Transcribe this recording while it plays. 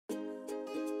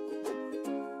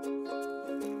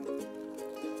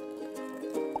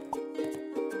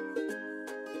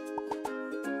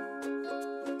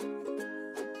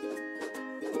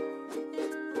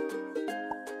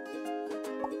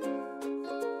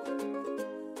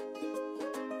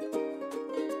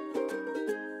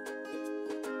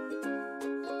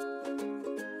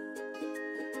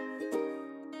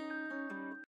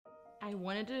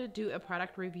wanted to do a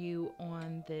product review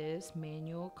on this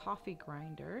manual coffee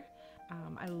grinder.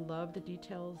 I love the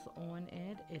details on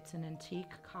it. It's an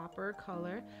antique copper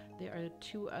color. There are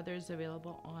 2 others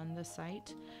available on the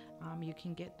site. You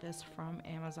can get this from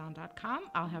Amazon.com.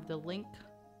 I'll have the link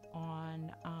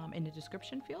on in the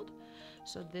description field.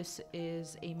 So this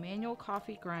is a manual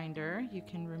coffee grinder. You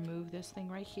can remove this thing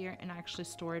right here and actually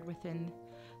store it within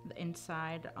the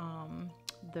inside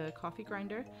the coffee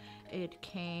grinder. It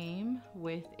came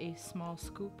with a small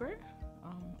scooper,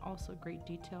 also great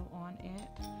detail on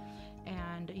it,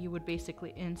 and you would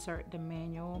basically insert the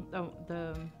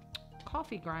the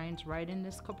coffee grinds right in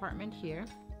this compartment here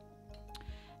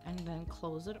and then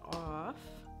close it off.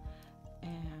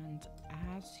 And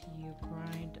as you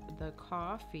grind the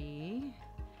coffee,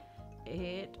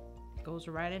 it goes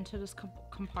right into this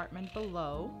compartment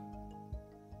below.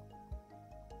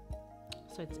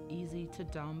 So it's easy to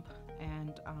dump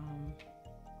and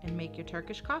make your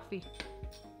Turkish coffee.